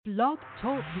Blog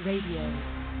Talk Radio.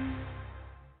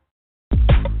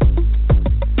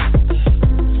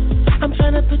 I'm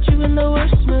tryna put you in the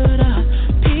worst mood.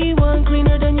 P1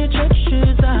 cleaner than your church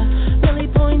shoes. Really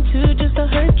point to just to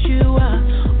hurt you.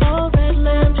 All red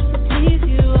lamb just to please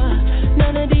you.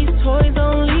 None of these toys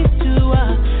on lease to.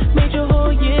 Made your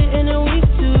whole year in a week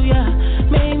too.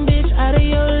 Main bitch out of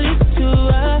your league too.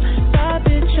 Side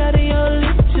bitch out of your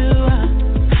league too.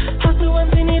 House of ones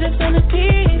they need a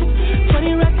centerpiece.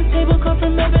 20 racks of table cut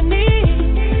from ebony.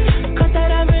 Cut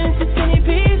that ever into skinny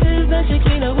pieces. Then she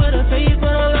clean up with her face, but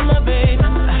I love my baby.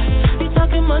 You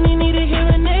talking money, need a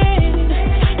hearing aid.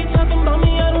 You talking about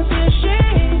me, I don't see a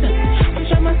shade.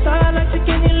 Switch on my side, like to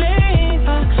any lane.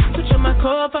 Switch on my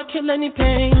core if I kill any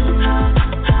pain.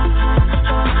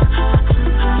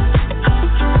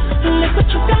 Look what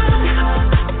you done.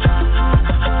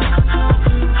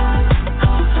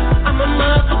 I'm a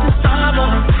motherfucking star boy.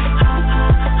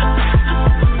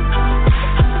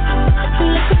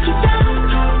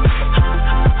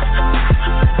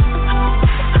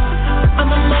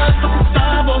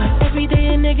 Every day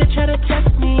a nigga try to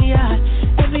test me,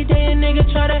 every day a nigga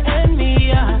try to end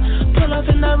me, pull up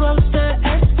in the roadster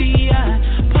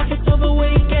SBI, pockets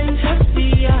overweight getting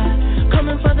hefty,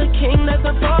 coming for the king, that's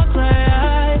a far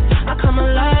cry. I come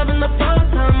alive in the fall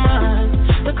time,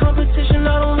 the competition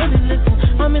I don't really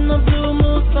listen. I'm in the blue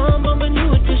moon, song bumping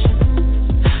new edition.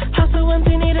 House of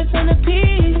empty, need a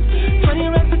centerpiece. 20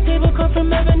 racks of table cut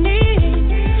from ebony.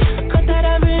 Cut that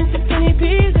ever into skinny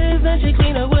pieces, then she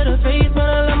clean up with her face, but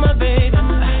I love my baby.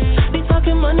 You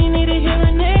talking money, need a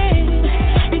hearing aid.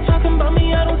 You talking about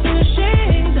me, I don't see a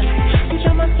shade. Switch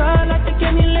on my side, like to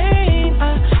get me lane.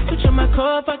 Switch on my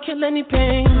core if I kill any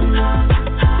pain.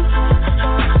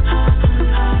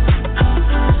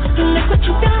 Look what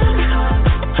you done.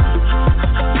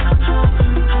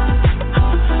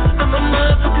 I'm a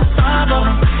motherfucking star boy.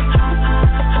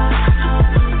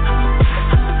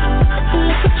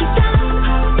 Look what you done.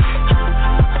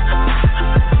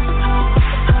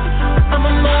 I'm a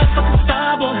motherfucking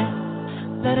star boy.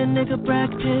 Let a nigga Brad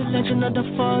Pitt, legend of the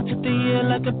fall, took the year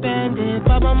like a bandit.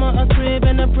 Bought mama a crib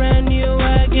and a brand new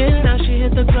wagon. Now she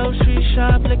hit the grocery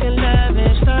shop looking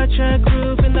lavish. Star Trek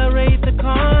roof in the Wraith the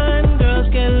Con. Girls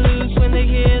get loose when they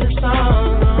hear the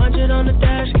song. 100 on the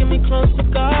dash, get me close to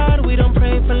God. We don't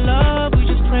pray for love, we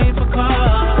just pray for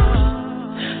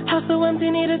cause. House so empty,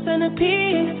 need a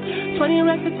centerpiece. 20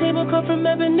 racks of table cut from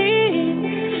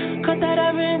ebony. Cut that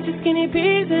ever into skinny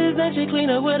pieces. Then she clean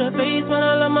up with her face, but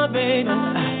I love my baby.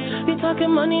 You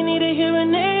talking money, need a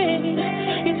hearing aid.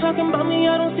 You talking about me,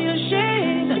 I don't see a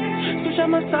shade. Switch on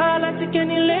my side, like to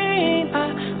any lane.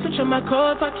 Switch on my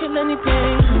core if I kill any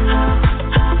pain.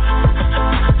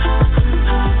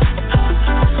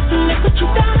 Look what you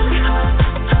done.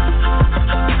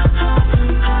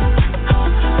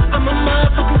 I'm a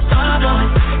motherfucking star boy.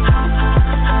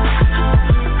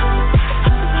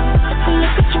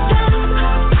 Look what you done.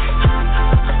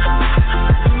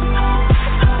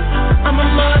 I'm a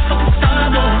motherfucking star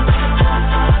boy.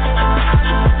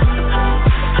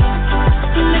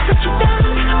 Look what you done.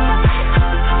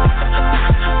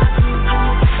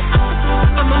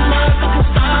 I'm a motherfucking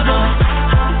star boy.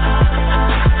 Look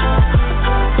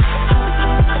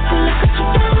what you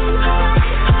done.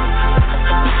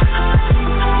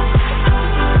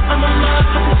 I'm a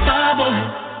motherfucking star boy.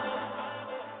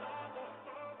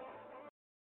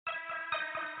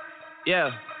 Yeah.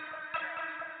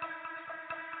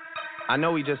 I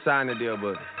know we just signed the deal,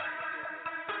 but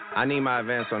I need my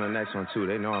advance on the next one too.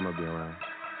 They know I'm gonna be around.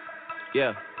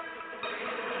 Yeah.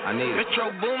 I need it. Metro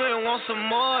Boomin want some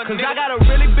more. Cause I got a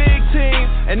really big team,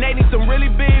 and they need some really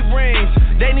big rings.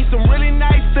 They need some really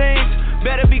nice things.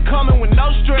 Better be coming with no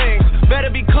strings.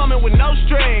 Better be coming with no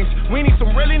strings. We need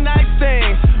some really nice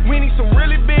things. We need some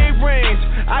really big rings.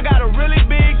 I got a really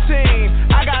big team.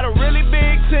 I got a really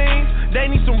big team. They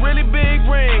need some really big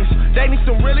rings. They need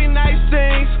some really nice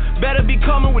things. Better be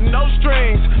coming with no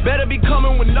strings. Better be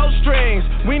coming with no strings.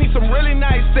 We need some really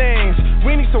nice things.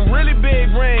 We need some really big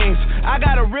rings. I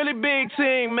got a really big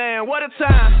team, man. What a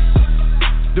time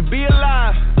to be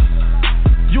alive.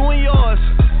 You and yours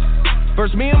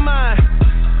versus me and mine.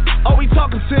 Oh, we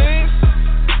talking teams?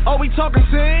 Oh, we talking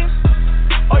teams?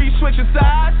 Oh, you switching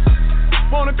sides?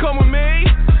 Wanna come with me?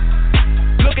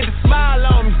 Look at the smile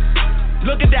on me.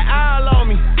 Look at the eye on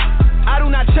me. I do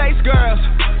not chase girls,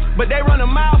 but they run a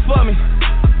mile for me.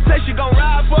 Say she gon'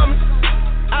 ride for me.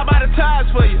 I buy the tires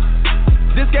for you.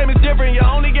 This game is different. You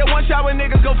only get one shot when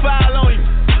niggas go foul on you.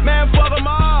 Man, fuck them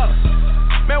all.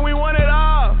 Man, we want it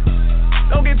all.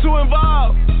 Don't get too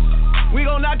involved. We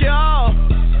gon' knock it off.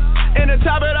 And to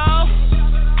top it off,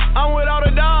 I'm with all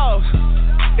the dogs.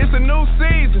 It's a new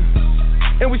season,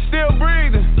 and we still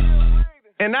breathing.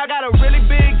 And I got a really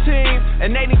big team,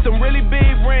 and they need some really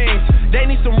big rings. They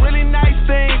need some really nice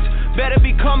things. Better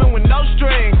be coming with no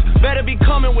strings. Better be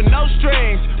coming with no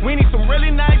strings. We need some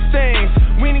really nice things.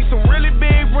 We need some really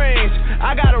big rings.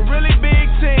 I got a really big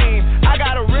team. I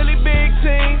got a really big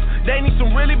team. They need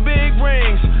some really big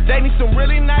rings. They need some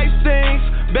really nice things.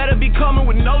 Better be coming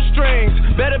with no strings.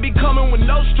 Better be coming with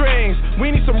no strings.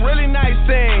 We need some really nice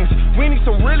things. We need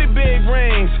some really big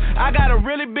rings. I got a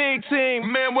really big team.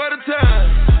 Man, what a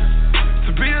time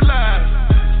to be alive.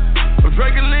 I'm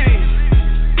drinking lean.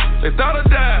 They thought I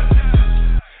died.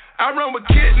 I run with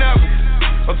kidnappers.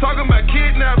 I'm talking about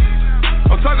kidnappers.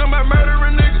 I'm talking about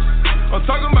murdering niggas. I'm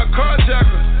talking about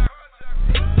carjackers.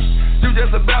 You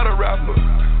just a battle rapper.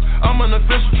 I'm an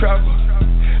official trapper.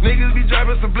 Niggas be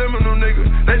driving subliminal niggas.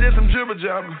 They did some jibber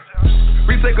jabber.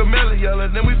 We take a melon yellow,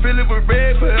 then we fill it with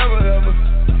red forever, ever.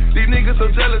 These niggas so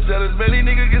jealous. Man, these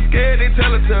niggas get scared, they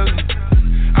tell it.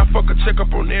 I fuck a check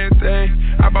up on everything.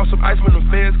 I bought some ice when the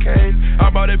feds came. I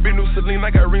bought that big new Celine.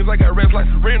 I got rings, I got reds like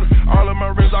Serena. All of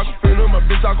my rings Aquafina, my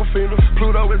bitch Aquafina.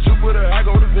 Pluto and Jupiter, I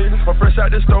go to Venus. I'm fresh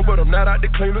out the store, but I'm not out the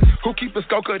cleaner. Who keep a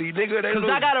scope of these niggas, they lose.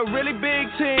 Cause I got a really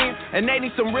big team, and they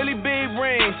need some really big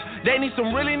rings. They need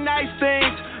some really nice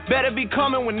things. Better be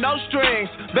coming with no strings.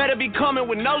 Better be coming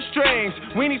with no strings.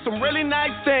 We need some really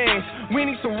nice things. We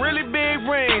need some really big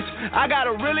rings. I got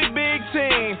a really big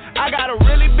team. I got a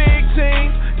really big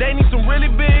team. They need some really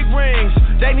big rings.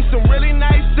 They need some really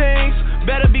nice things.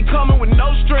 Better be coming with no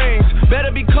strings.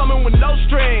 Better be coming with no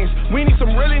strings. We need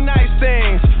some really nice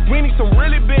things. We need some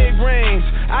really big rings.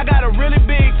 I got a really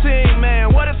big team,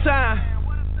 man. What a time.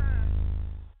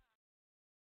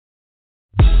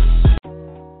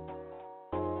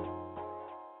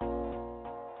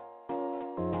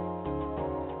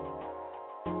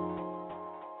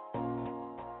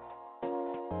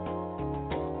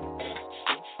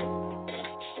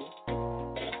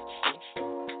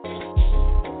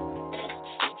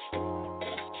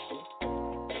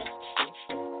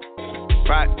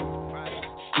 Right.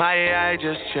 My AI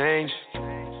just changed.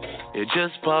 It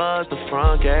just buzzed the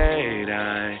front gate.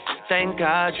 I thank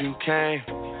God you came.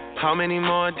 How many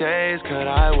more days could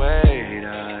I wait?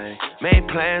 I made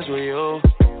plans with you,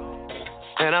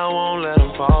 and I won't let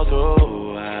them fall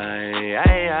through.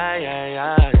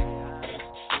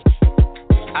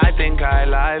 I think I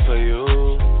lie for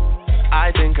you.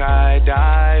 I think I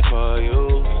die for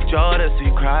you.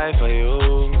 Jodeci cry for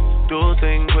you. Do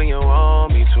things when you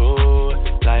want me to.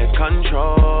 Like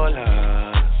controller.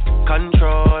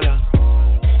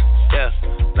 Yeah,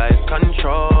 like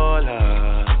controller.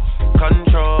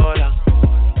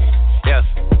 Yeah.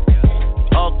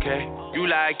 Okay, you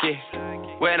like it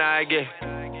when I get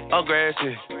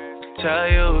aggressive. Tell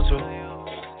you to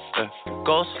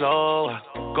go slower,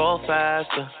 go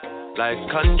faster. Like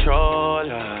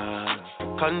controller.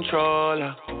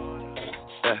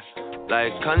 Yeah,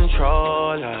 like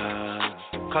controller.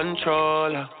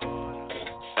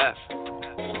 Yeah.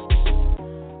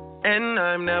 And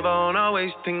I'm never on a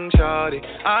wasting shawty.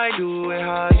 I do it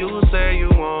how you say you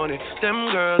want it.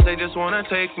 Them girls, they just wanna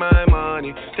take my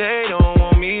money. They don't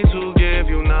want me to give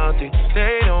you nothing.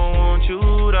 They don't want you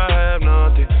to have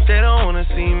nothing. They don't wanna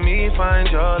see me find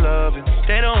your loving.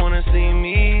 They don't wanna see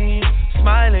me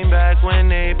smiling back when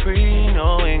they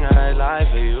knowing I lie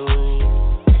for you.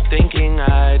 Thinking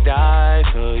I die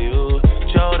for you.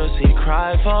 Jodeci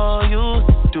cry for you.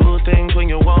 Do things when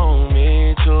you want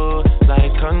me to.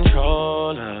 Like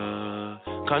controller.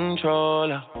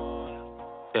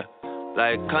 Yeah,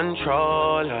 like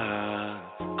controller.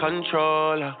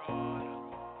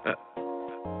 Yeah.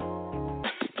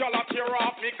 Y'all up tear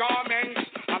off me garments,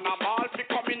 and I'm all fi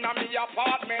come in me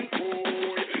apartment.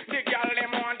 Ooh, the girl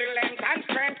them on the length and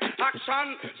strength. Action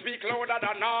speak louder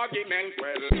than argument.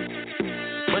 Well,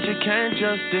 but you can't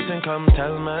just dis and come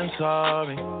tell man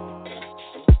sorry.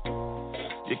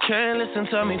 You can't listen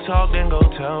to me talk, then go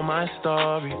tell my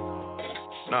story.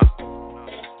 Nah,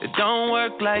 it don't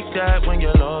work like that when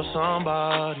you love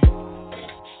somebody.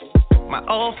 My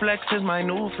old flex is my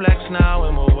new flex now,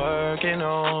 and we're working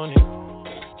on it.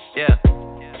 Yeah,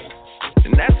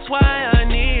 and that's why I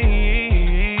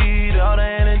need all the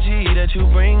energy that you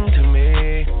bring to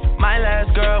me. My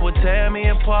last girl would tear me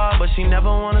apart, but she never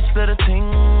wanna split a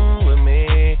thing with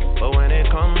me. But when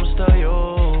it comes to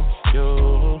you,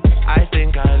 I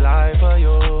think I lie for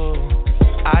you.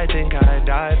 I think I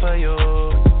die for you.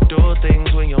 Do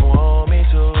things when you want me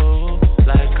to.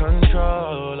 Like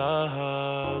controller.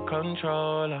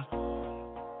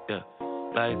 Yeah,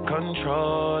 like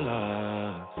controller.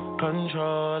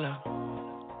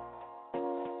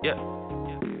 Yeah.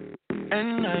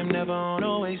 And I'm never on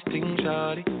a wasting,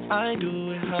 shawty. I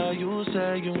do it how you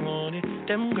say you want it.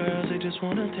 Them girls, they just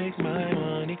wanna take my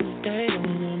money. They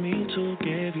don't want me to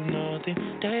give you nothing.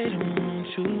 They don't want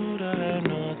you to have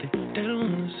nothing. They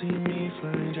don't wanna see me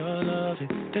find your loving.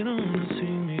 They don't wanna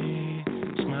see me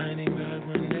smiling back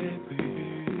when they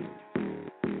breathe.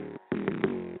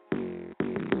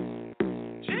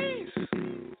 Jeez.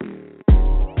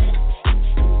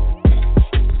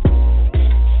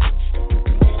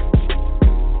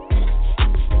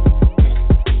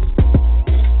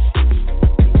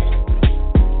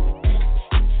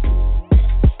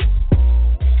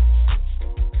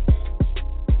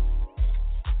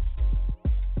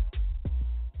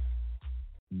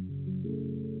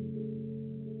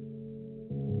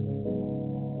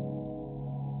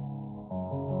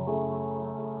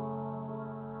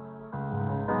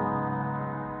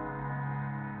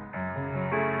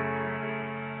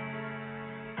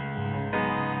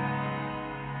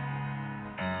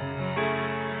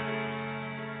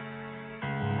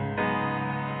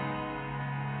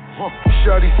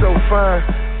 Shawty so fine,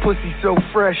 pussy so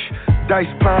fresh.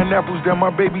 Diced pineapples that my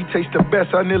baby taste the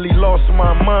best. I nearly lost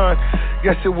my mind.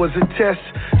 Guess it was a test.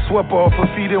 Swept off her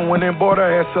feet and went and bought her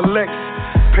ass a Lex.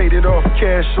 Paid it off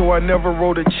cash, so I never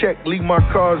wrote a check. Leave my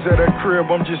cars at her crib,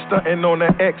 I'm just stunting on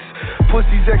her ex.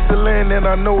 Pussy's excellent and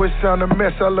I know it sound a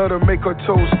mess. I let her make her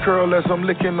toes curl as I'm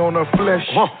licking on her flesh.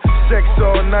 Sex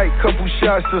all night, couple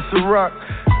shots to Ciroc.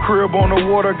 Crib on the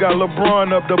water, got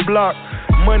LeBron up the block.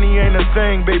 Money ain't a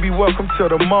thing, baby, welcome to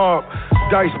the mob.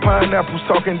 Diced pineapples,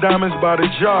 talking diamonds by the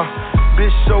jar.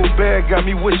 Bitch so bad, got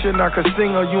me wishing I could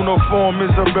sing a uniform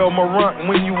Isabel Marant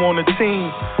when you on a team.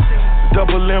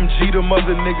 Double MG, them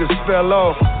other niggas fell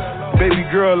off. Baby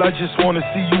girl, I just wanna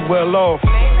see you well off.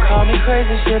 Call me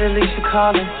crazy, shit, at least you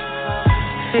callin'.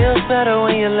 Feels better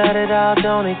when you let it out,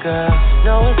 don't it, girl?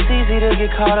 Know it's easy to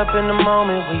get caught up in the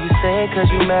moment when you say it cause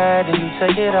you mad and you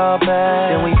take it all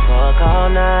back. Then we fuck all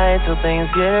night till things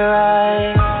get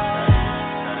right.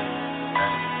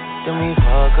 Then we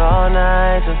fuck all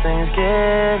night till things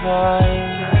get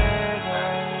right.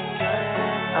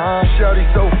 Shawty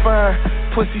so fine,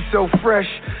 pussy so fresh.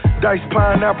 Diced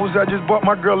pineapples, I just bought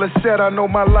my girl a set. I know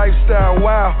my lifestyle,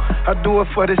 wow. I do it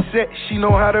for the set. She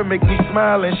know how to make me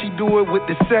smile and she do it with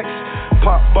the sex.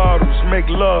 Pop bottles, make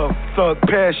love, thug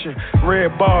passion.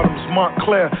 Red bottoms,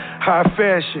 Montclair, high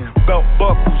fashion. Belt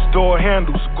buckles, door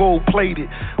handles, gold plated.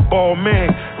 Ball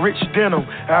man, rich denim,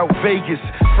 out Vegas.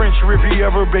 French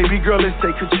Riviera, baby girl, let's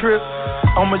take a trip.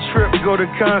 On a trip, go to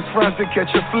Cannes, France and catch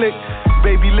a flick.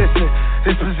 Baby, listen,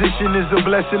 this position is a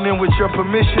blessing, and with your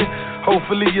permission,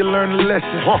 hopefully you learn a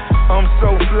lesson. I'm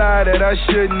so fly that I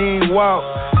shouldn't even walk.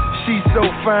 She's so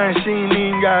fine, she ain't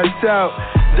even got out.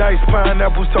 Diced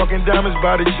pineapples, talking diamonds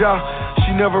by the jar.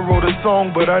 She never wrote a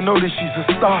song, but I know that she's a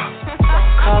star.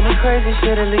 Call me crazy,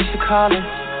 shit, at least you callin'.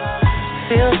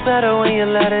 Feels better when you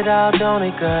let it out, don't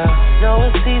it, girl? Know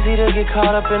it's easy to get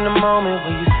caught up in the moment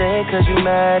when you say it cause you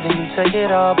mad and you take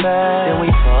it all back. Then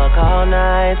we fuck all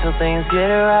night till things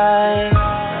get right.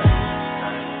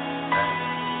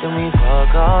 Then we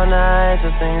fuck all night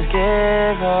till things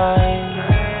get right.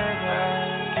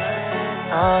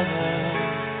 Oh yeah.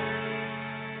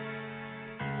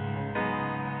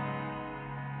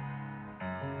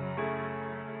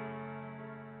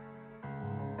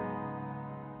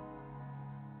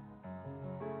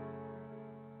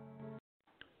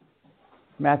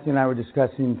 Matthew and I were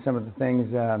discussing some of the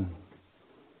things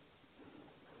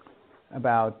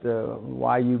about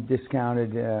why you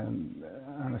discounted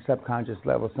on a subconscious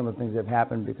level some of the things that have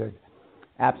happened because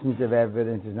absence of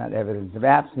evidence is not evidence of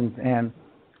absence. And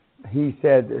he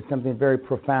said something very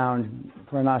profound.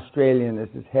 For an Australian, this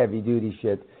is heavy duty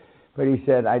shit. But he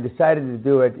said, I decided to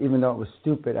do it even though it was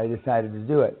stupid. I decided to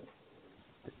do it.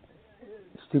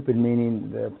 Stupid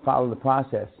meaning follow the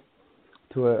process.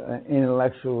 To an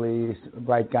intellectually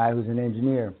bright guy who's an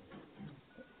engineer.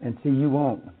 And see, you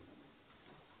won't.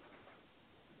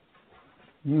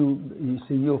 You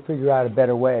see, you'll figure out a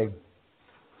better way.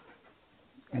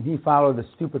 And he followed the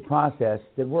stupid process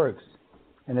that works.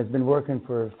 And has been working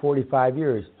for 45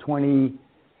 years,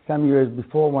 20-some years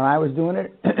before when I was doing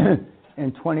it,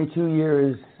 and 22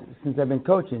 years since I've been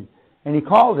coaching. And he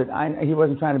called it. He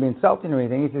wasn't trying to be insulting or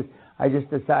anything. He said, I just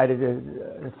decided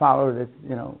to follow this,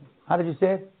 How did you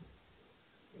say it?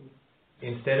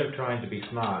 Instead of trying to be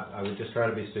smart, I would just try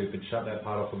to be stupid, shut that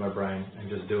part off of my brain, and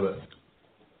just do it.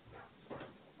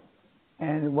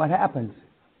 And what happens?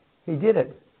 He did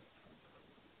it.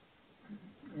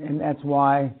 And that's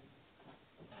why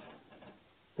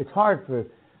it's hard for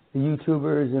the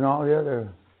YouTubers and all the other,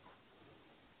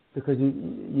 because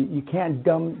you can't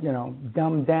dumb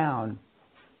down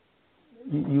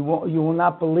you will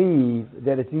not believe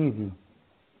that it's easy.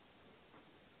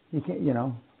 You can't,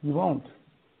 you won't.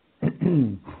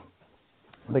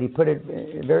 But he put it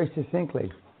very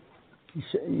succinctly. He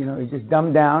just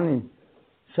dumbed down and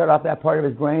shut off that part of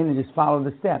his brain and just follow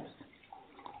the steps.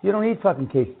 You don't need fucking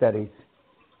case studies.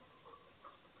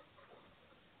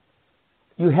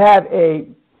 You have a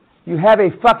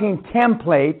fucking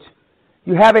template.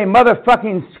 You have a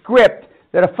motherfucking script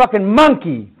that a fucking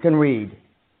monkey can read.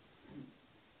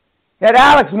 That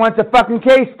Alex wants a fucking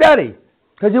case study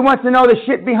because he wants to know the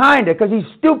shit behind it because he's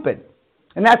stupid.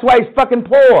 And that's why he's fucking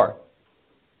poor.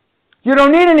 You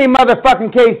don't need any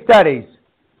motherfucking case studies.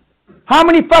 How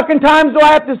many fucking times do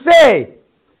I have to say?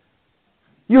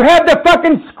 You have the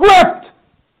fucking script.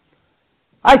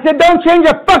 I said don't change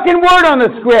a fucking word on the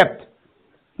script.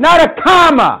 Not a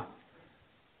comma.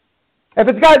 If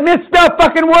it's got misspelled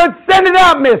fucking words, send it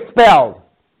out misspelled.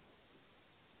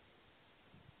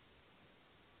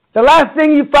 The last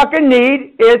thing you fucking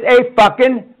need is a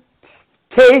fucking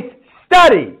case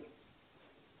study.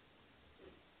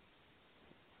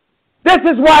 This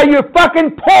is why you're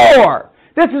fucking poor.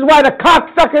 This is why the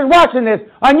cocksuckers watching this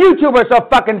on YouTube are so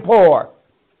fucking poor.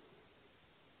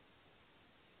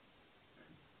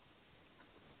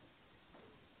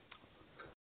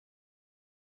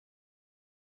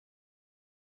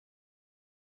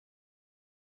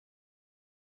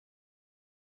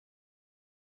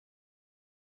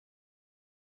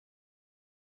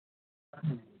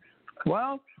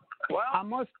 Well, I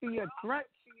must be a threat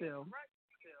still.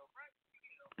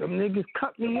 Them niggas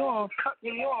cut me off.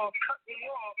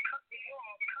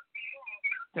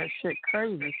 That shit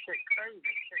crazy.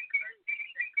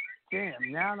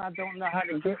 Damn, now I don't know how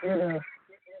to get rid of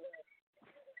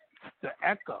the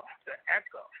echo.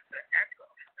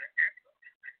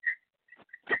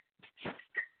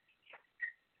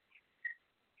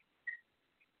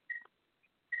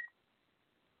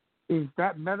 Is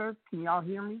that better? Can y'all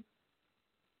hear me?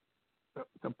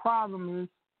 The problem is,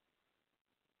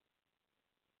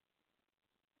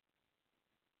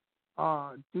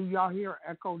 do y'all hear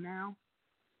echo now?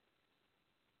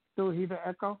 Still hear the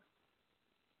echo?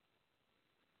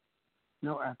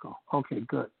 No echo. Okay,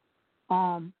 good.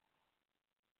 I'm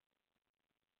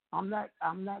that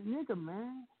nigga,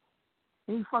 man.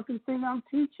 Any fucking thing I'm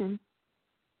teaching,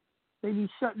 they be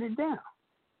shutting it down.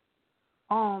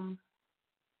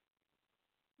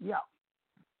 Yeah.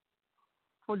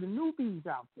 For the newbies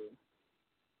out there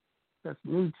that's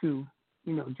new to,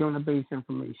 Jonah-based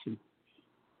information,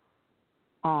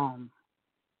 what are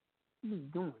you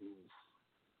doing is,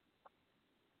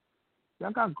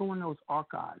 y'all got to go in those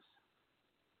archives,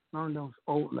 learn those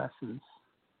old lessons.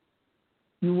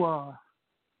 You want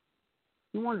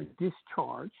to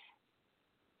discharge.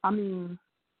 I mean,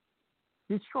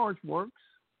 discharge works,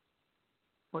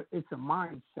 but it's a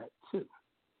mindset too.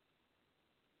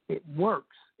 It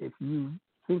works if you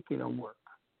think it'll work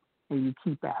and you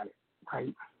keep at it,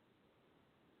 right?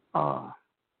 For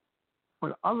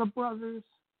the other brothers,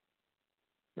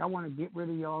 y'all want to get rid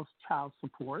of y'all's child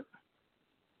support.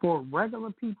 For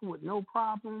regular people with no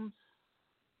problems,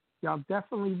 y'all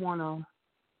definitely want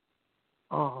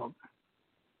to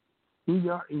do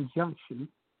your injunction.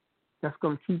 That's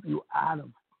going to keep you out of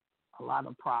a lot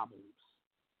of problems.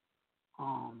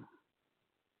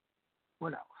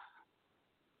 What else?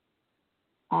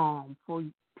 For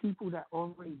people that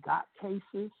already got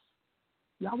cases,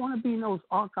 y'all want to be in those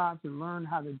archives and learn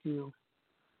how to deal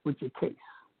with your case.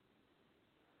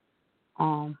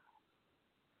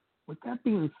 With that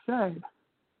being said,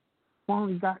 we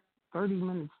only got 30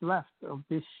 minutes left of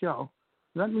this show.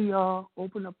 Let me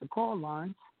open up the call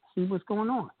lines, see what's going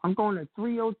on. I'm going to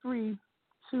 303-280.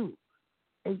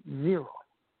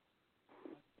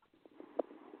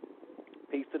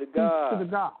 Peace to the God. Peace to the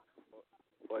God.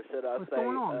 Or should I What's say,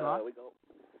 going on, God?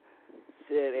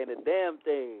 Shit ain't a damn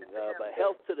thing, but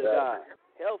health to the God.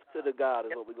 Health to the God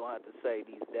is what we're going to have to say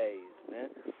these days, man.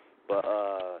 But,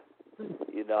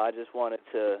 I just wanted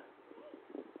to,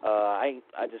 I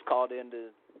just called in to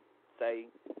say,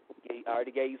 I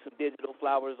already gave you some digital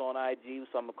flowers on IG,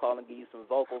 so I'm going to call and give you some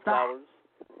vocal flowers.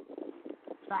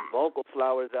 Some vocal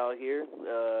flowers out here.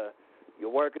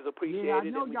 Your work is appreciated. Yeah, I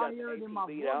know y'all hear it in my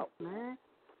voice, man.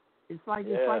 It's like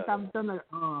I've done a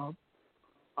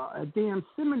damn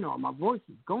seminar. My voice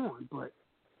is gone, but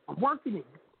I'm working it.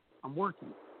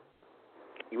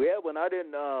 Yeah, when I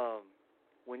didn't,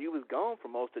 when you was gone for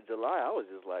most of July, I was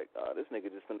just like, this nigga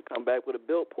just gonna come back with a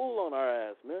built pool on our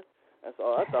ass, man. That's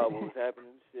all I thought was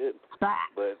happening. Shit.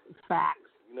 Facts.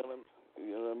 You know what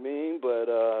I mean? But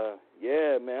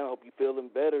yeah, man. I hope you feeling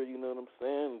better. You know what I'm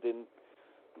saying? Didn't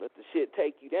let the shit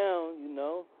take you down.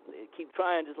 keep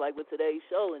trying, just like with today's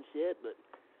show and shit, but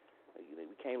we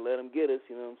can't let them get us,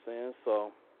 you know what I'm saying?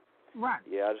 So, right.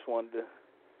 Yeah, I just wanted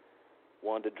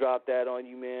to drop that on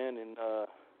you, man, and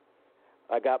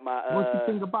I got my... what you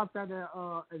think about that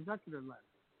executor letter?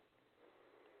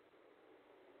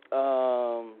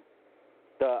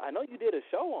 I know you did a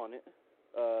show on it,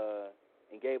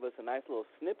 and gave us a nice little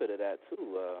snippet of that,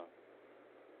 too,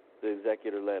 the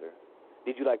executor letter.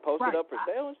 Did you, post it up for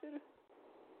sale and shit?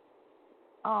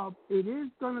 It is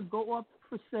going to go up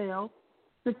for sale,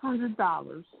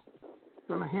 $600. It's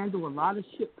going to handle a lot of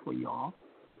shit for y'all.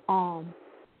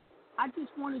 I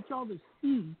just wanted y'all to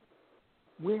see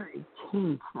where it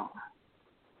came from.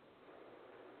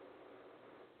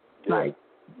 Yeah.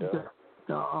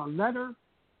 The letter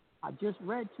I just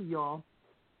read to y'all,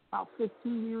 about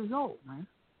 15 years old, man.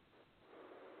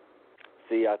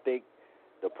 See, I think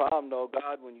the problem, though,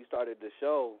 God, when you started the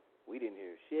show, we didn't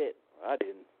hear shit. I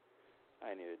didn't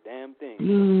hear a damn thing.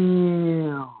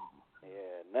 Yeah.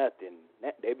 Yeah, nothing.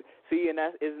 See, and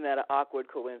isn't that an awkward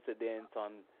coincidence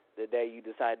on the day you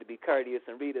decide to be courteous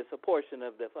and read us a portion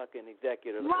of the fucking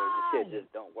executor letter? The shit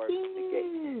just don't work.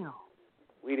 Yeah.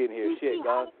 We didn't hear shit,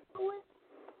 God.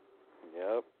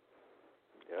 Yep.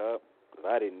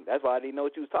 That's why I didn't know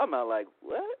what you was talking about. Like,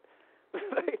 what?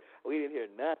 We didn't hear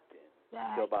nothing.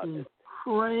 That is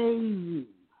crazy.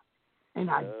 And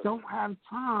I don't have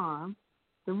time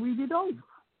to read it over.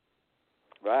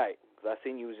 Right. Because I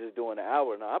seen you was just doing an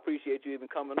hour. Now, I appreciate you even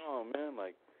coming on, man.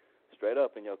 Like, straight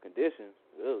up in your conditions.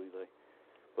 Really.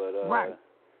 But, right.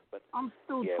 But I'm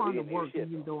still trying to work shit,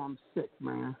 even though I'm sick,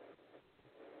 man.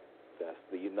 That's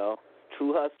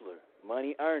true hustler.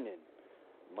 Money earning.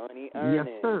 Yes,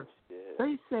 sir. Yeah.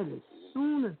 They said as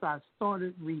soon as I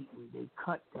started reading, they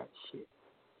cut that shit.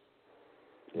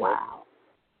 Yep. Wow.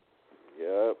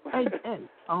 Yep. Hey,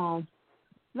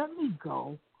 let me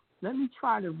go. Let me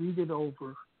try to read it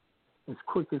over as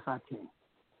quick as I can.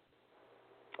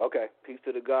 Okay. Peace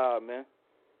to the God, man.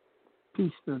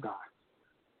 Peace to God.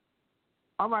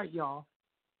 All right, y'all.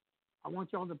 I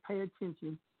want y'all to pay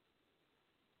attention.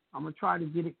 I'm going to try to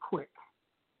get it quick.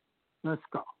 Let's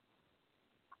go.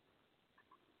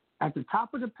 At the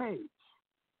top of the page,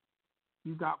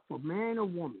 you got for man or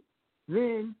woman.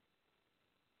 Then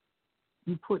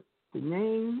you put the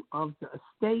name of the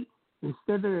estate.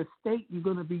 Instead of the estate, you're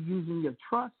going to be using your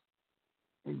trust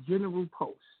and general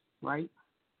post, right?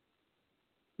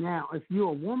 Now, if you're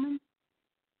a woman,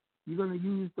 you're going to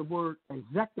use the word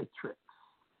executrix.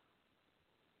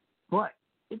 But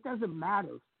it doesn't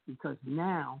matter because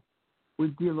now we're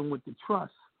dealing with the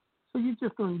trust. So you're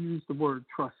just going to use the word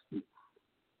trustee.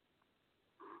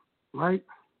 Right?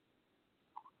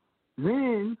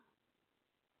 Then,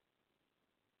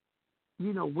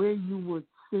 where you would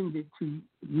send it to,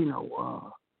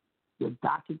 your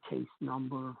docket case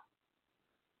number,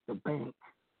 the bank,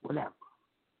 whatever.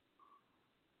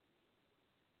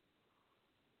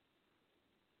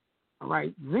 All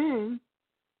right. Then,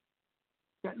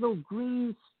 that little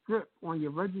green strip on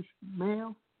your registered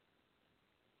mail,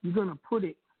 you're going to put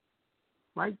it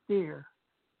right there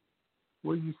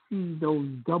where you see those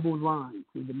double lines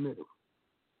in the middle,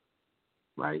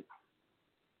 right?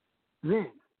 Then,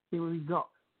 here we go.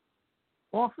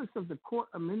 Office of the Court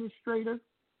Administrator,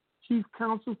 Chief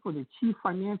Counsel for the Chief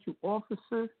Financial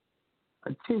Officer,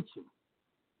 attention.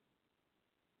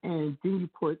 And then you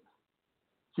put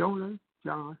Jonah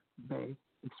John Bay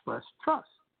Express Trust.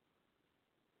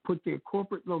 Put their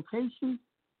corporate location,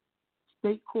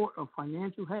 State Court or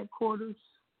Financial Headquarters.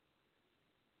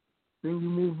 Then you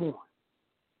move on.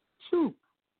 2,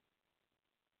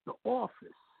 the office.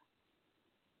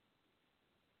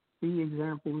 The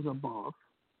examples above.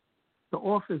 The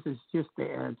office is just the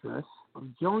address of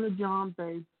Jonah John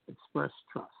Bay Express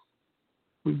Trust.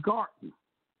 Regarding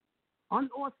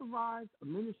unauthorized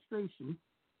administration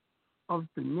of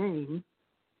the name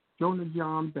Jonah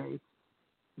John Bay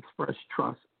Express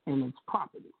Trust and its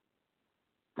property.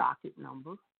 Docket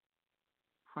number,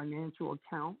 financial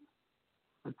account,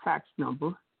 a tax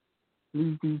number,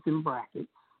 leave these in brackets,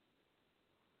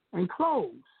 and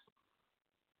close.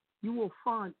 You will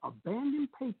find abandoned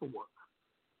paperwork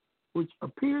which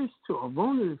appears to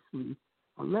erroneously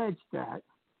allege that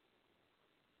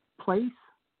place,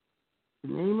 the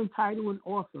name and title and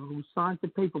author who signed the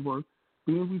paperwork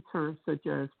being returned, such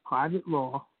as private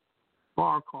law,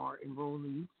 bar card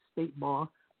enrollee, state bar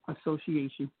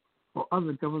association, or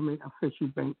other government official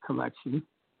bank collection.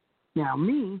 Now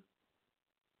me,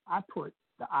 I put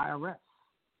the IRS.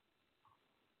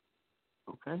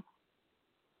 Okay?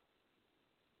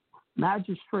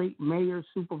 Magistrate, mayor,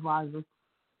 supervisor,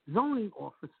 zoning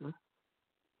officer,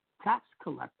 tax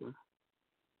collector,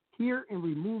 hear and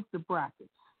remove the brackets,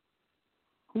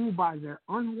 who by their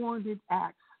unwarranted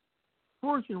acts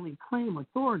fraudulently claim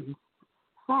authority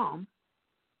from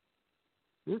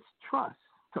this trust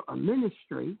to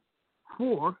administrate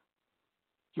for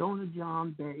Jonah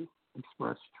John Bay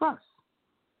Express Trust.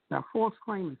 That false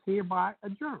claim is hereby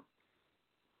adjourned.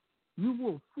 You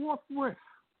will forthwith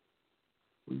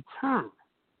return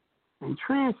and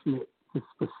transmit the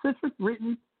specific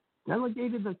written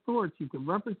delegated authority to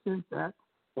represent that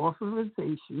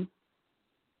authorization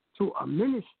to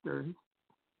administrate,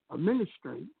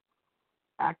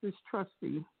 act as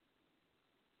trustee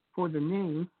for the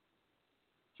name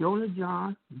Jonah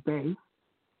John Bay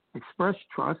Express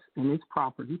Trust and its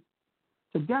property,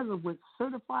 together with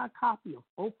certified copy of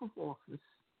oath of office,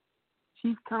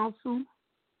 chief counsel,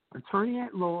 attorney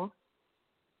at law,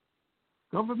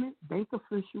 government bank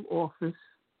official office,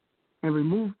 and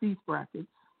remove these brackets,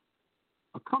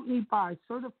 accompanied by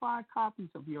certified copies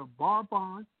of your bar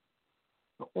bond,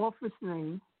 the office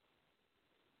name,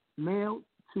 mailed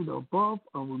to the above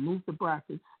or remove the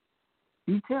brackets,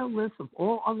 detailed list of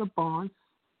all other bonds,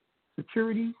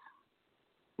 securities,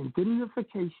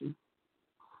 indemnification,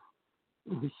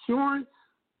 insurance,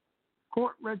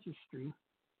 court registry,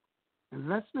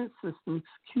 investment systems,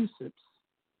 QSIPs,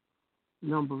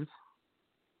 numbers,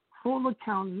 full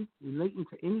accounting relating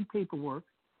to any paperwork,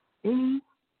 any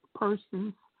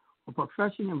persons or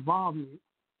profession involvement,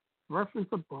 reference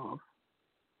above,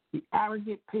 the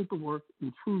arrogant paperwork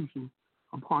intrusion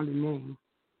upon the name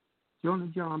Jonah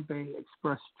John Bay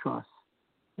Express Trust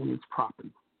and its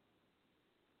property.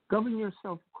 Govern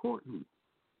yourself accordingly.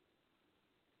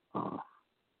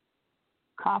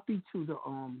 Copy to the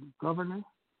governor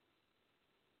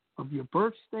of your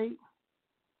birth state,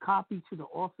 copy to the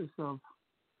office of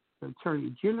the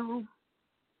Attorney General,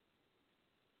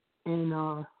 and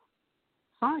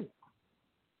sign it.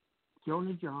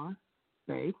 Jonah John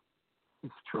Bay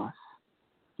Trust,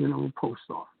 General Post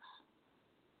Office.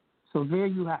 So there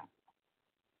you have it.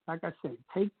 Like I said,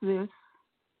 take this,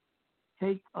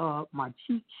 take my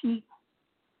cheat sheet,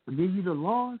 I'll give you the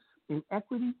laws in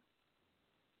equity,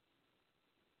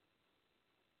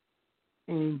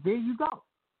 and there you go.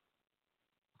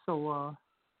 So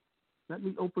let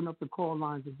me open up the call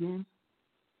lines again.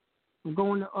 I'm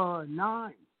going to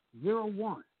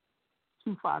 901-256.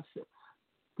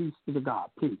 Peace to the God.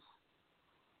 Peace.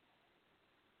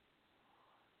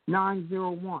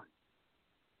 901-265.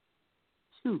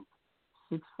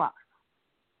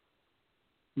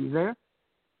 You there?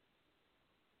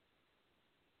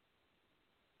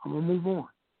 I'm going to move on.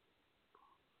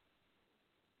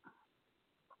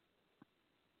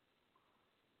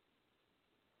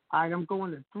 All right, I'm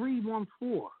going to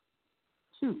 314-282.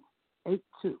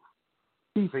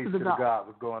 Peace to the God.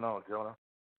 What's going on, Jonah?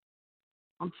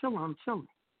 I'm chilling.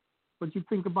 What you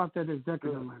think about that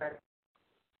executor letter?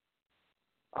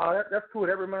 That's cool.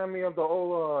 That reminds me of the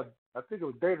old, I think it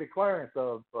was David Clarence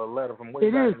letter from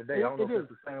way back in the day. I don't know if it's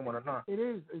the same one or not. It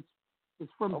is.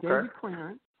 It's from David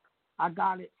Clarence. I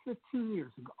got it 15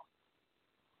 years ago.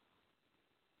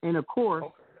 And, of course,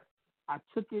 I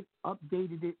took it,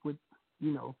 updated it with,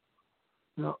 the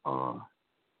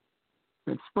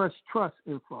Express Trust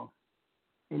info,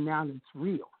 and now it's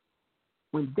real.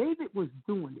 When David was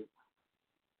doing it,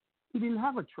 he didn't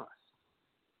have a trust.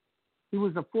 He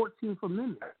was a 14th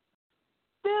Amendment.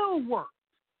 Still worked.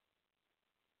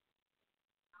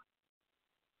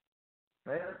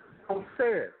 Man, so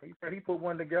sad. He said he put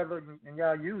one together and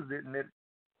y'all used it, and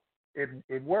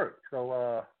it worked.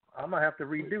 So I'm gonna have to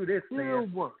redo this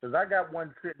thing because I got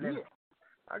one sitting in.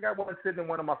 I got one sitting in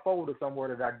one of my folders somewhere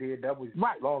that I did. That was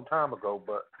a long time ago,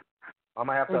 but I'm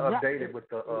gonna have to update it with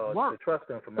the trust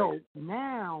information. So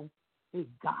now it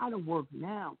gotta work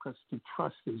now because the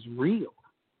trust is real.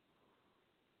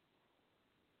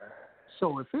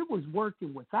 So if it was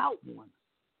working without one,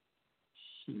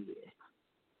 shit.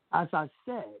 As I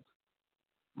said,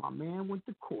 my man went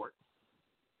to court,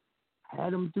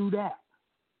 had him do that.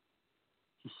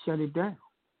 He shut it down.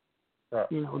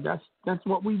 That's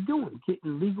what we doing,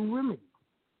 getting legal remedy.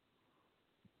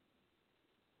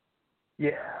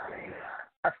 Yeah,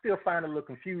 I still find it a little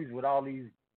confused with all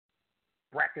these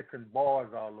brackets and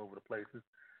bars all over the places.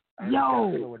 The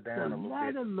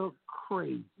letter look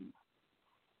crazy.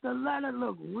 The letter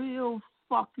look real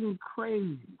fucking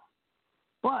crazy.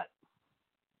 But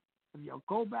if y'all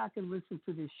go back and listen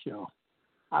to this show,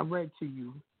 I read to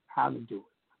you how to do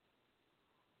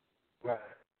it. Right.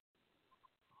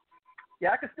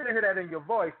 Yeah, I can still hear that in your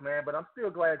voice, man, but I'm still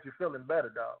glad you're feeling better,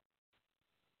 dog.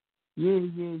 Yeah.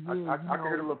 I can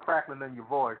hear a little crackling in your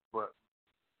voice, but...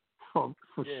 For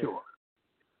sure.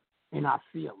 And I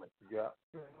feel it. Yeah.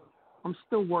 I'm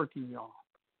still working, y'all.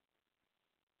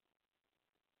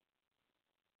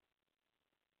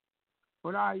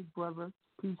 But all right, brother.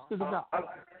 Peace to the God.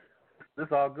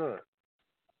 This all good.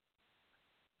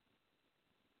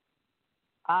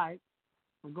 All right.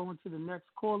 I'm going to the next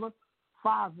caller.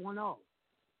 510-725.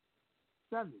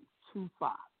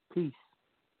 Peace.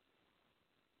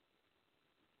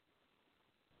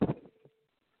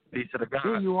 Peace to the God.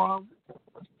 Here you are.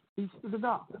 Peace to the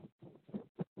God.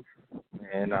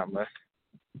 And not much.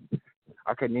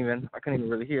 I couldn't even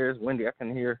really hear. It's windy. I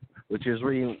couldn't hear what you was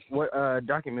reading. What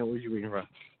document was you reading from?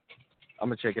 I'm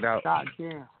gonna check it out. God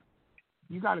damn.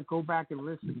 You got to go back and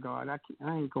listen, God. I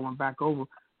ain't going back over.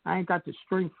 I ain't got the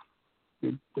strength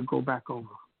to go back over.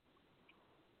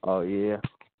 Oh yeah,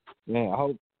 man. I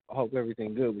hope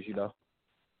everything good with you though.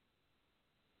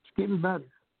 It's getting better.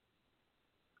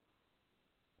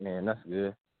 Man, that's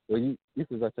good. Well, you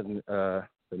can go to the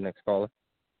next caller.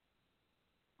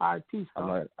 All right, peace. All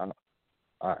right.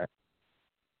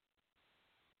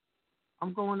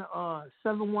 I'm going to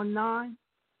 719-301.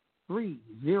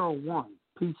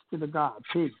 Peace to the God.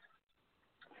 Peace.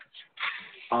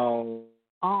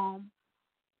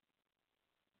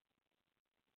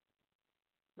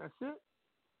 That's it.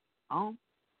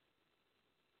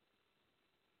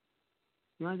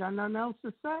 You ain't got nothing else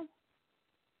to say?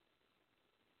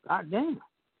 God damn.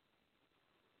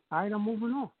 All right, I'm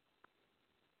moving on.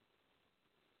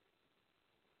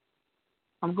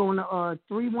 I'm going to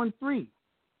 313-737.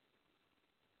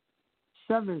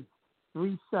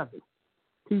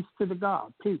 Peace to the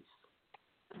God. Peace.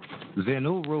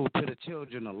 Zenuru to the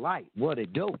children of light. What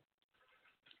it do?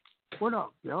 What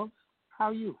up, yo?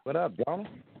 How you? What up, Jonah?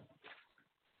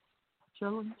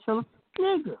 Chillin'.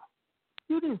 Nigga,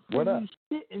 you didn't send me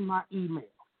shit in my email.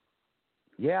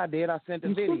 Yeah, I did. I sent a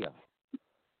video.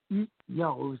 Yo, it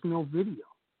was no video.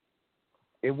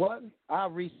 It wasn't? I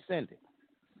resent it.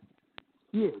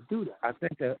 Yeah, do that. I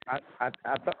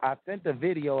sent the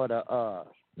video of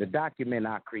the document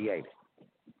I created.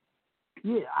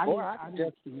 Yeah, I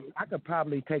could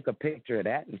probably take a picture of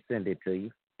that and send it to you,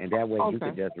 and that way you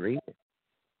could just read it.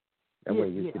 That way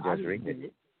you could just read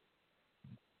it.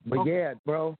 But yeah,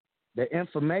 bro, the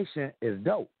information is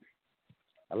dope.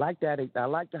 I like that. I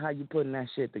like how you putting that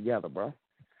shit together, bro.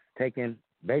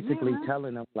 Basically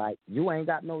telling them like you ain't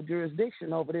got no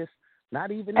jurisdiction over this,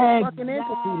 not even this fucking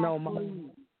entity no more.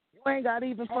 You ain't got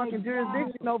even fucking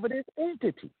jurisdiction over this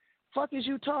entity. Fuck is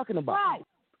you talking about? Right.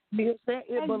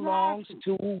 It belongs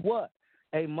to what?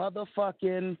 A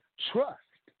motherfucking trust.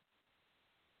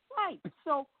 Right.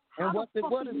 So and what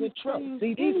is a trust?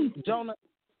 See, Jonah,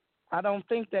 I don't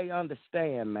think they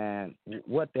understand, man,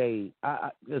 what they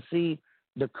see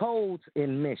the codes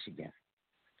in Michigan.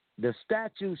 The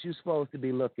statutes you're supposed to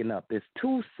be looking up. There's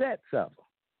 2 sets of them.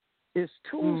 It's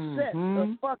 2 sets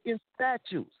of fucking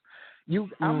statutes. I'm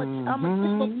gonna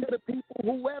give them to the people,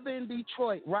 whoever in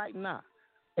Detroit right now,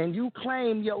 and you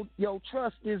claim your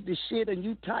trust is the shit, and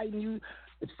you tighten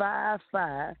it's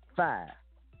 555.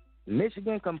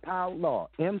 Michigan Compiled Law,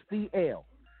 MCL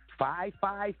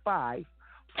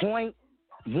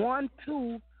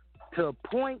 555.12 to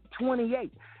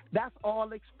 .28. That's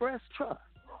all express trust.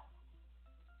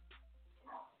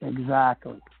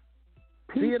 Exactly.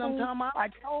 See what I'm talking about? I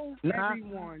told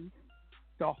everyone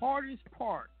the hardest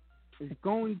part is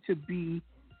going to be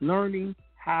learning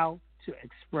how to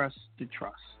express the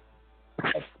trust.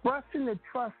 Expressing the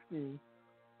trust is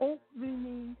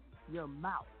opening your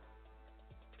mouth,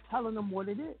 telling them what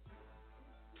it is.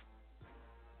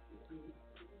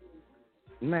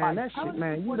 Man, that shit,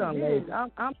 man, you done lazy.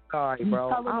 I'm sorry,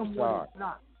 bro. I'm sorry.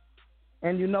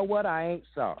 And you know what? I ain't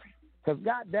sorry. Because,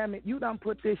 goddamn it, you done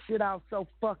put this shit out so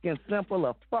fucking simple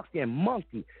a fucking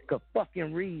monkey could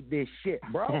fucking read this shit,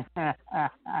 bro.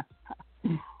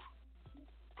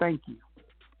 Thank you.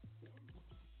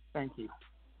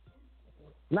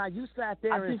 Now, you sat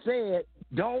there and said,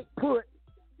 don't put,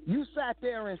 you sat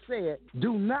there and said,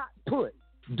 do not put,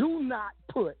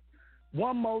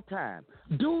 one more time,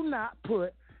 do not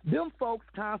put them folks'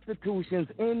 constitutions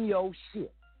in your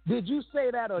shit. Did you say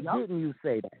that or didn't you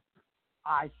say that?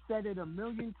 I said it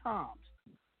 1,000,000 times.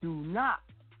 Do not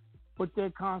put their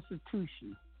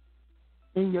constitution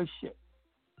in your shit.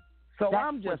 So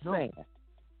I'm just saying. Contract.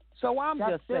 So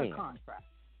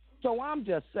I'm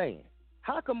just saying.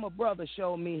 How come a brother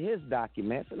showed me his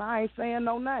documents and I ain't saying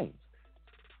no names?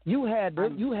 You had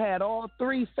all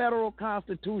 3 federal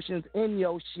constitutions in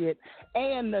your shit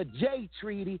and the J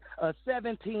Treaty of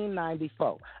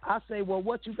 1794. I say, well,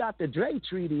 what you got the J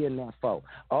Treaty in there for?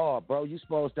 Oh, bro, you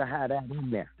supposed to have that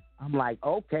in there. I'm like,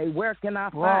 okay, where can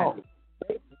I find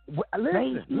it?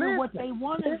 Listen, what they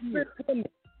want to hear.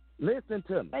 Listen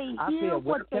to me. They I hear said, what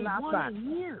where they can I want find? to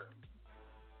hear.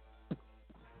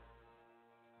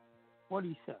 What did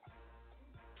he say?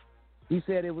 He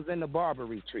said it was in the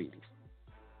Barbary treaties.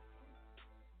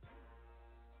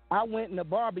 I went in the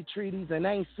Barbary treaties and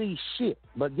ain't see shit.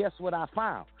 But guess what I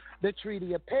found? The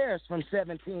Treaty of Paris from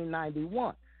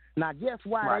 1791. Now, guess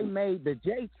why they made the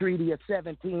J Treaty of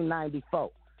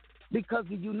 1794? Because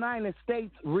the United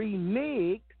States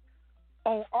reneged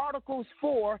on Articles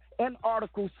 4 and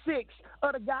Article 6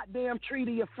 of the goddamn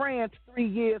Treaty of France 3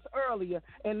 years earlier,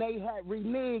 and they had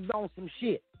reneged on some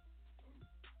shit.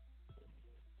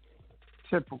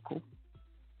 Typical.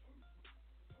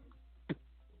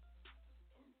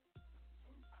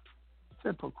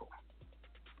 Typical.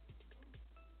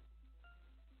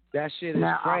 That shit is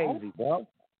now, crazy, bro.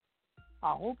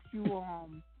 I hope you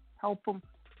help him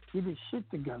get his shit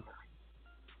together.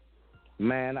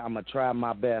 Man, I'm going to try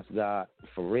my best, God,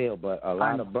 for real, but a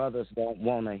lot of brothers don't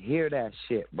want to hear that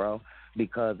shit, bro,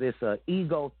 because it's an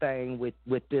ego thing with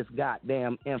this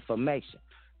goddamn information.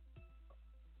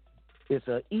 It's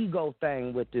an ego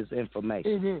thing with this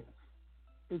information. It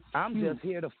is. I'm just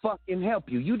here to fucking help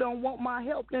you. You don't want my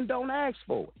help, then don't ask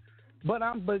for it. But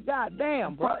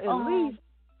goddamn, bro, at least,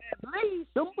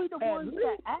 don't be the ones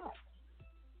that ask.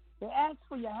 They ask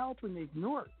for your help and they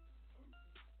ignore it.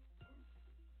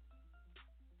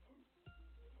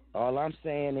 All I'm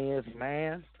saying is,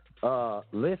 man,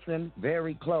 listen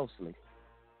very closely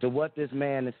to what this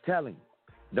man is telling you.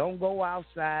 Don't go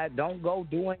outside. Don't go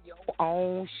doing your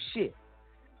own shit.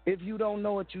 If you don't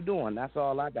know what you're doing, that's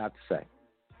all I got to say.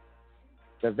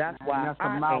 Because that's why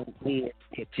I ain't did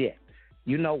it yet.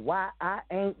 You know why I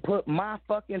ain't put my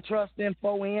fucking trust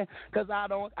info in? Because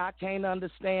I can't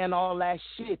understand all that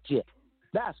shit yet.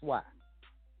 That's why.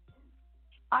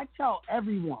 I tell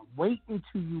everyone, wait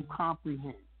until you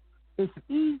comprehend. It's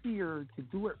easier to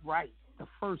do it right the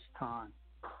first time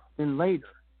than later,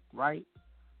 right?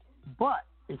 But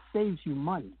it saves you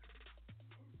money.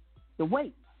 The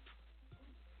wait.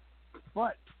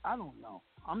 But I don't know.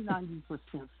 I'm 90%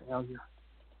 failure.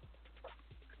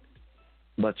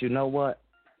 But you know what?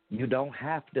 You don't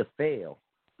have to fail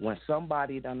when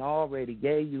somebody done already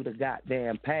gave you the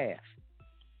goddamn pass.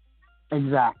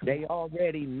 Exactly. They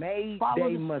already made their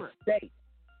mistake.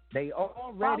 They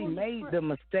already made the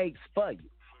mistakes for you.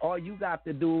 All you got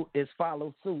to do is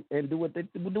follow suit and do what they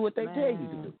tell you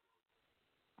to do.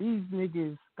 These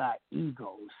niggas got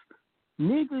egos.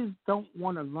 Niggas don't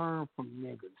want to learn from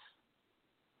niggas.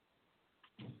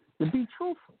 To be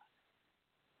truthful,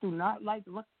 do not like.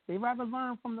 They rather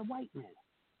learn from the white man.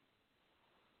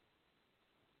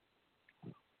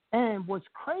 And what's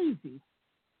crazy?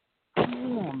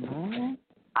 Come on, man.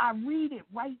 I read it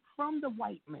right from the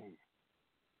white man.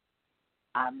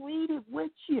 I read it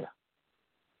with you.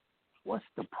 What's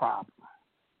the problem?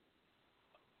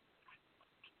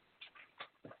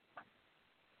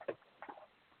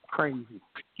 Crazy.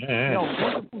 Yo,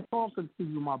 wonderful talking to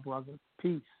you, my brother.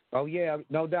 Peace. Oh, yeah,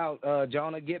 no doubt.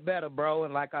 Jonah, get better, bro.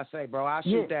 And like I say, bro, I'll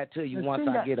shoot that to you once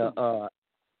I get I'll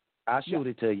shoot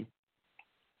it to you.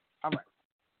 All right.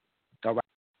 All right.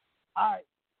 All right.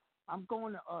 I'm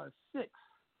going to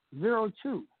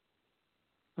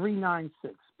 602-396.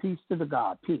 Peace to the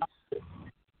God. Peace.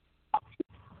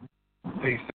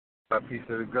 Peace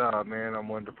to the God, man. I'm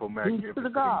wonderful, magnificent, to the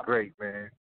God. Great,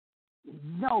 man.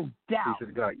 No doubt. Peace to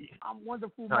the God. I'm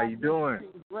wonderful. How you doing?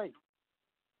 Great.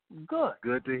 Good.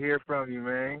 Good to hear from you,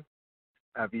 man.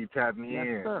 After you tapped me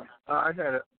in. Sir. I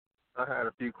had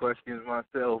a few questions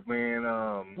myself, man.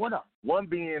 What up? One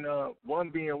being,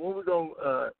 when we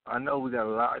go, I know we got a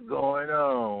lot going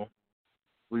on.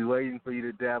 We waiting for you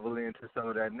to dabble into some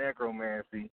of that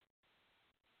necromancy.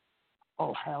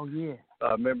 Oh, hell yeah.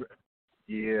 Remember?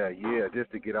 Yeah,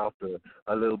 just to get off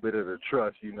a little bit of the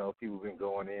trust, people been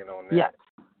going in on that. Yes.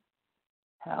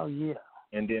 Hell yeah.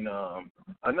 And then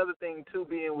another thing too,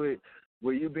 being with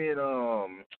where you been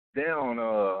down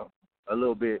a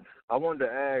little bit, I wanted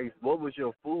to ask, what was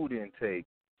your food intake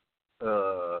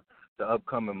the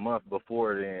upcoming month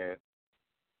before then?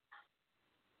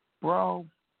 Bro,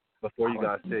 before you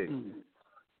got sick.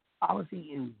 I was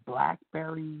eating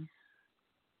blackberries,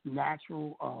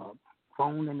 natural,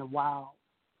 grown in the wild.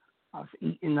 I was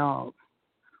eating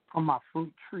from my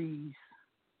fruit trees,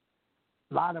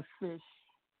 a lot of fish.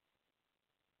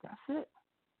 That's it.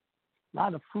 A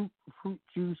lot of fruit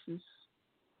juices.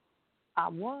 I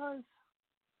was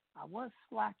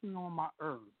slacking on my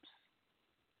herbs.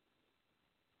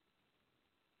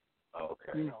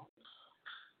 Okay.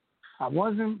 I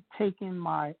wasn't taking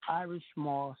my Irish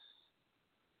moss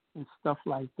and stuff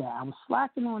like that. I was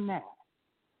slacking on that.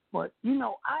 But, I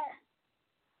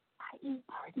eat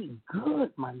pretty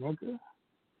good, my nigga.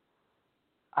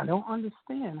 I don't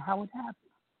understand how it happened.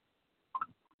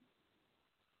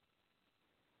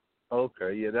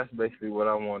 Okay, yeah, that's basically what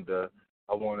I wanted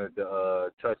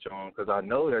to touch on, because I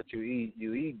know that you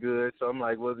eat good. So I'm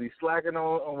like, was he slacking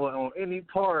on any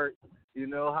part? You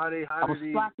know, how did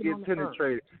he get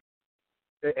penetrated?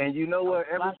 And you know what?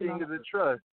 Everything is a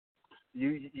trust.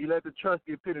 You let the trust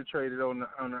get penetrated on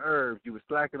the herbs. You were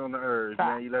slacking on the herbs,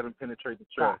 man. You let them penetrate the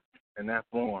trust in that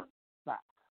form.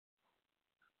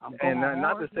 And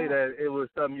not to say that it was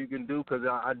something you can do, because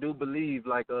I do believe,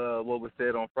 like what was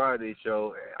said on Friday's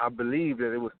show, I believe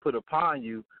that it was put upon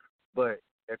you, but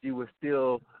if you were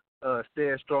still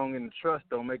staying strong in the trust,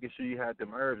 though, making sure you had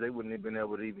them herbs, they wouldn't have been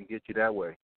able to even get you that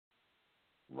way.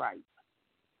 Right.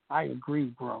 I agree,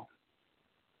 bro.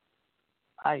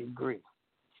 I agree.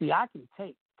 See, I can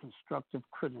take constructive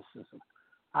criticism.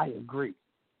 I agree.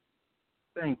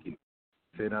 Thank you.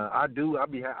 And I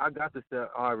got the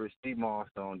Irish sea moss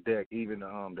on deck, even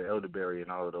the elderberry and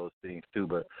all of those things too.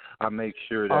 But I make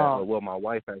sure that my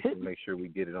wife actually makes sure we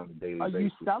get it on a daily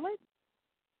basis. You sell it?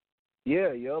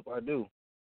 Yeah, yep, I do.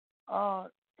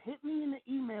 Hit me in the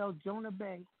email,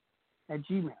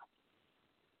 jonahbay@gmail.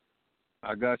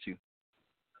 I got you.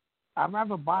 I'd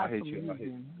rather buy from you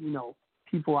than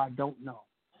people I don't know.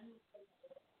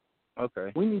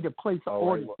 Okay. We need to place an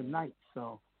order tonight,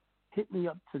 so hit me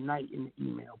up tonight in the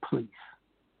email, please.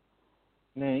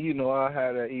 Man, you know I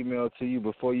had that email to you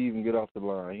before you even get off the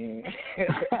line.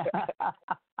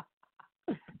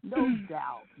 No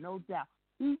doubt.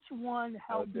 Each one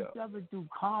helps each other do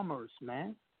commerce,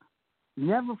 man.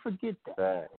 Never forget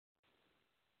that.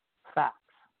 Facts.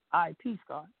 All right, peace,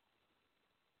 God.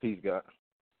 Peace, God.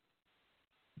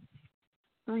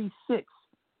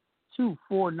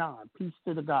 36249. Peace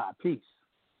to the God. Peace.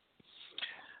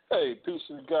 Hey, peace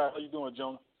to the God. How you doing,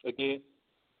 Jonah? Again?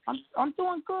 I'm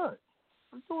doing good.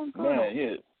 Man,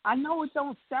 yeah. I know it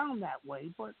don't sound that way,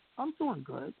 but I'm doing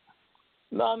good.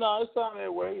 No, it sounds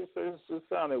that way. It sounds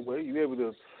that way. You're able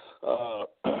to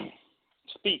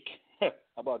speak. How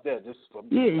about that? Just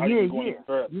yeah. A lot of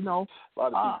people I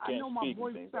know my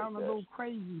voice sounds a little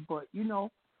crazy, but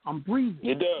I'm breathing.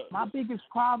 It does. My biggest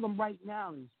problem right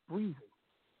now is breathing.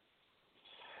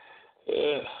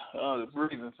 Yeah, the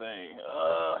breathing thing.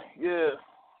 Yeah.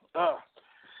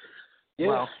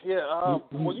 Well,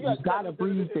 you gotta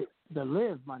breathe to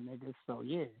live, my nigga. So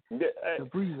the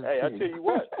breathing. Hey, I tell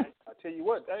you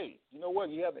what. Hey, you know what?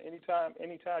 You have anytime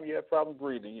you have problem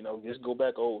breathing, just go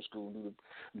back old school and do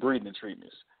the breathing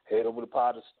treatments. Head over the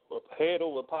pot.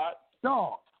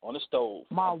 Dog. On the stove.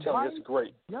 My I'm telling you, it's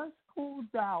great. Just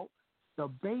pulled out the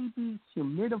baby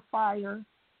humidifier,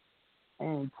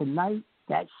 and tonight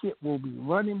that shit will be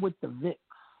running with the Vicks.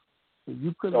 So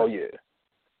you could. Oh yeah.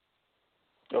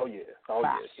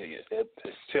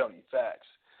 It's telling you facts.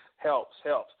 Helps.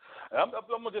 And I'm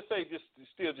gonna just say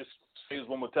say this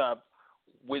one more time.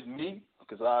 With me,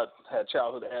 because I had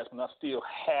childhood asthma, and I still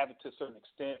have it to a certain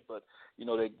extent, but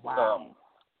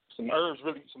some herbs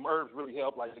really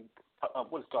help, like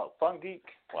what is it called, fungi?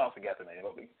 Well, I forgot the name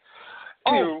of it.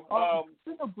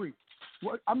 Fenugreek.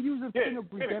 I'm using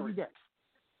fenugreek every day.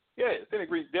 Yeah,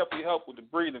 fenugreek definitely help with the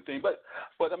breathing thing. But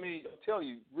I mean, I'm telling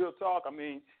you, real talk. I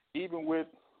mean, even with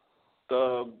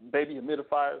the baby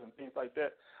humidifiers and things like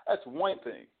that, that's one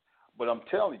thing. But I'm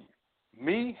telling you,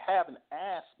 me having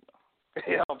asthma,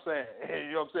 you know what I'm saying?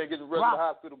 Getting the rest of the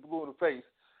hospital blue in the face,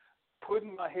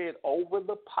 putting my head over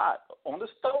the pot on the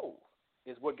stove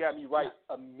is what got me right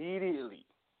immediately.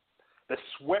 The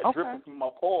sweat dripping from my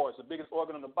pores, the biggest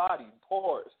organ in the body,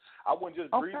 pores. I wasn't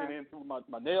just breathing in through my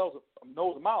nails,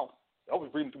 nose, and mouth. I was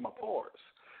breathing through my pores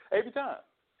every time.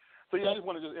 So, I just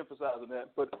want to emphasize on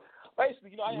that. But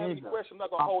basically, I didn't have any questions. I'm not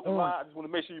going to hold the line. I just want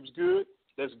to make sure you was good.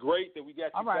 That's great that we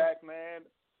got you back, man.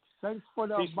 Thanks for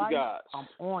the advice. I'm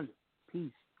on it.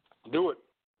 Peace. Do it.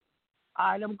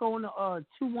 All right, I'm going to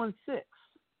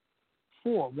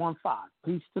 216-415.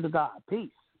 Peace to the God.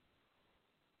 Peace.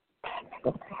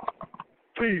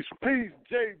 Peace,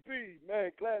 JB,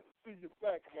 man. Glad to see you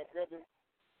back, my brother.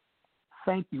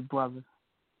 Thank you, brother.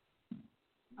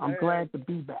 I'm glad to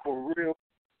be back. For real,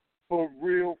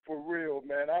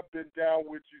 man. I've been down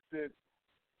with you since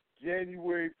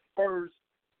January 1st,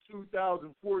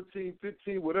 2014,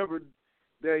 15, whatever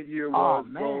that year was.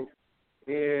 Man. Bro.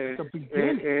 And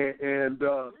man. And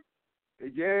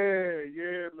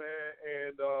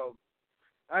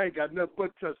I ain't got nothing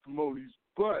but testimonies,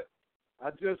 but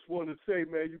I just want to say,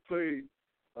 man, you played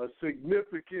a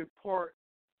significant part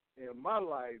in my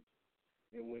life.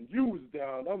 And when you was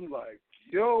down, I'm like,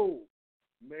 yo,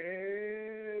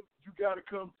 man, you got to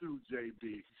come through,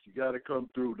 JB. You got to come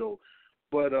through, though.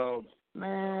 But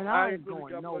man, I ain't really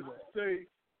going got nowhere. much to say.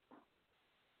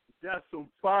 That's some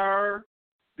fire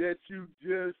that you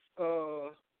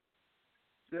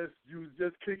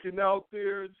just kicking out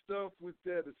there and stuff with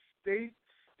that estate,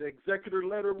 the executor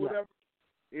letter, whatever.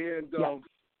 And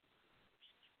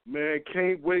man,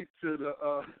 can't wait to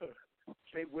the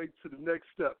next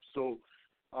step. So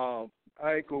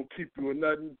I ain't gonna keep you with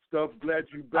nothing. Stuff. Glad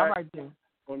you back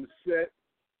on the set,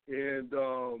 and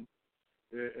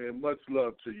much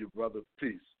love to you, brother.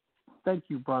 Peace. Thank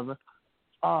you, brother.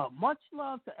 Much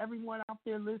love to everyone out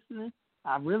there listening.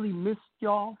 I really missed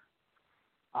y'all.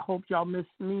 I hope y'all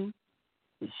missed me.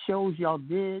 It shows y'all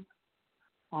did.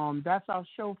 That's our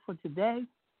show for today.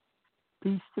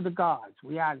 Peace to the gods.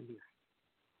 We out of here.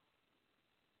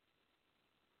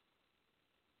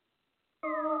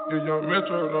 If young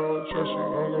Metro don't trust you,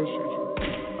 I'm gonna shoot you.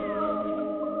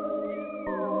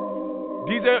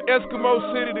 DJ Eskimo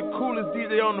City, the coolest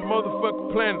DJ on the motherfucking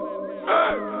planet.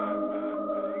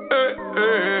 Hey, hey,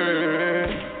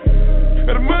 hey.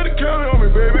 Got the money counting on me,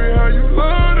 baby, how you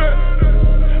love that?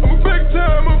 I'm a big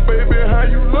timer, baby, how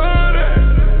you love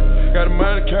that? Got the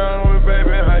money counting on me,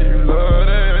 baby, how you love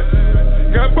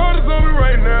that? Got borders on me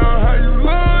right now, how you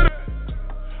love that?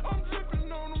 I'm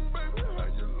dripping on them, baby, how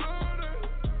you love that?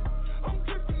 I'm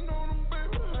dripping on them,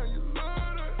 baby, how you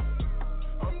love that?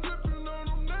 I'm dripping on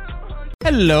them now, how you...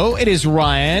 Hello, it is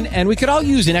Ryan, and we could all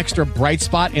use an extra bright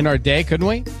spot in our day, couldn't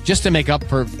we? Just to make up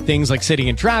for things like sitting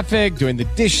in traffic, doing the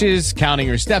dishes, counting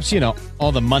your steps,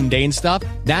 all the mundane stuff.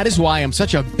 That is why I'm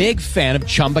such a big fan of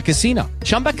Chumba Casino.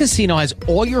 Chumba Casino has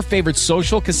all your favorite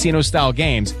social casino-style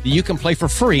games that you can play for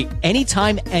free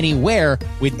anytime, anywhere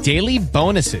with daily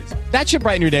bonuses. That should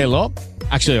brighten your day a little.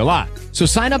 Actually, a lot. So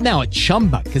sign up now at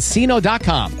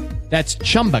ChumbaCasino.com. That's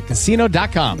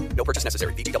ChumbaCasino.com. No purchase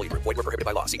necessary. VGW Group. Void where prohibited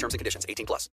by law. See terms and conditions. 18+.